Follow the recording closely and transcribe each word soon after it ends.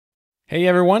Hey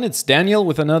everyone, it's Daniel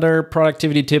with another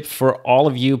productivity tip for all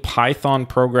of you Python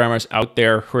programmers out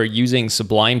there who are using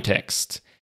Sublime Text.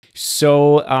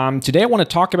 So today I want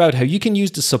to talk about how you can use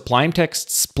the Sublime Text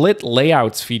split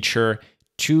layouts feature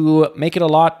to make it a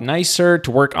lot nicer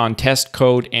to work on test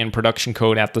code and production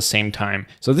code at the same time.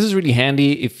 So this is really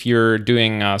handy if you're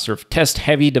doing sort of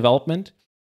test-heavy development.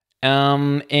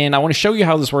 And I want to show you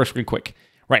how this works really quick.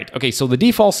 Right, okay, so the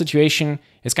default situation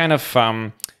is kind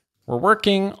of... we're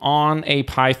working on a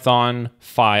Python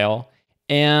file,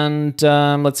 and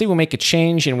let's say we make a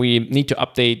change and we need to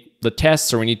update the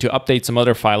tests, or we need to update some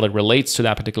other file that relates to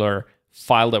that particular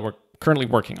file that we're currently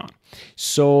working on.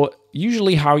 So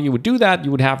usually how you would do that,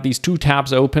 you would have these two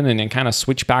tabs open and then kind of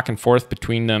switch back and forth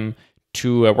between them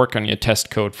to work on your test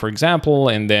code, for example,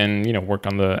 and then work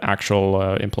on the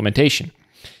actual implementation.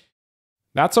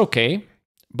 That's okay,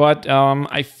 but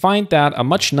I find that a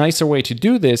much nicer way to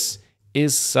do this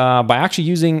is by actually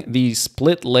using the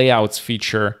split layouts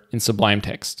feature in Sublime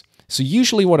Text. So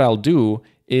usually what I'll do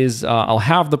is I'll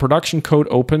have the production code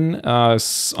open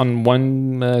on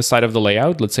one side of the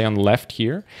layout, let's say on the left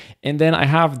here, and then I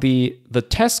have the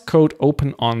test code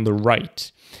open on the right.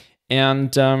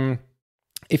 And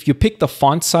if you pick the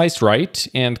font size right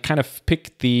and kind of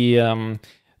pick the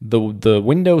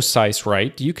window size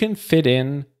right, you can fit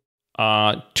in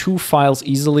two files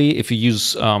easily if you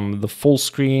use the full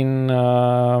screen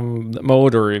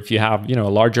mode, or if you have a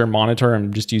larger monitor.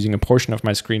 I'm just using a portion of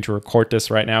my screen to record this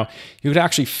right now. You could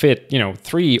actually fit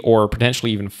 3 or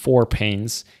potentially even 4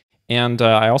 panes. And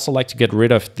I also like to get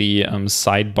rid of the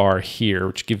sidebar here,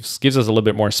 which gives us a little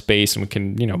bit more space, and we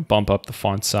can bump up the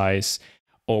font size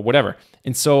or whatever.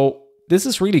 And so this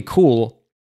is really cool,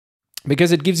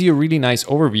 because it gives you a really nice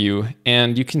overview,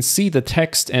 and you can see the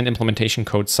text and implementation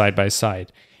code side by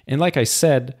side. And like I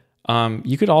said,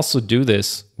 you could also do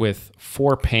this with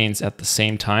 4 panes at the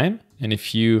same time. And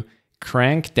if you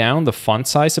crank down the font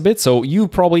size a bit, so you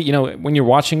probably, when you're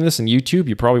watching this on YouTube,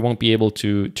 you probably won't be able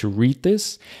to read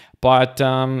this, but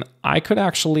I could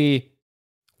actually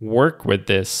work with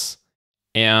this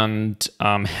and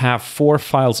have 4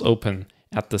 files open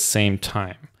at the same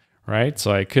time, right?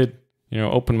 So I could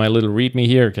open my little README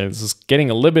here. Okay, this is getting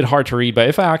a little bit hard to read, but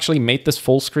if I actually made this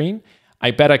full screen,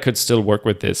 I bet I could still work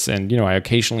with this. And I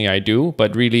occasionally I do,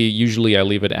 but really usually I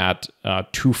leave it at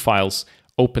 2 files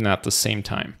open at the same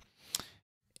time.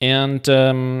 And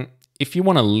if you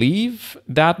want to leave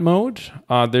that mode,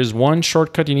 there's one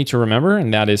shortcut you need to remember,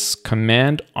 and that is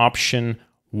Command Option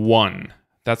 1.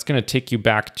 That's going to take you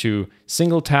back to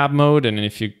single tab mode, and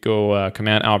if you go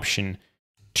Command Option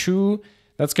 2,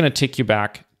 that's going to take you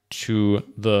back to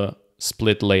the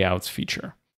split layouts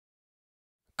feature.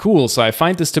 Cool, so I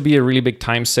find this to be a really big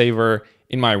time saver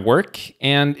in my work.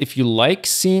 And if you like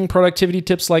seeing productivity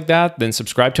tips like that, then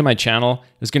subscribe to my channel.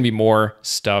 There's gonna be more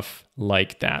stuff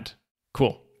like that.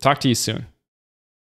 Cool, talk to you soon.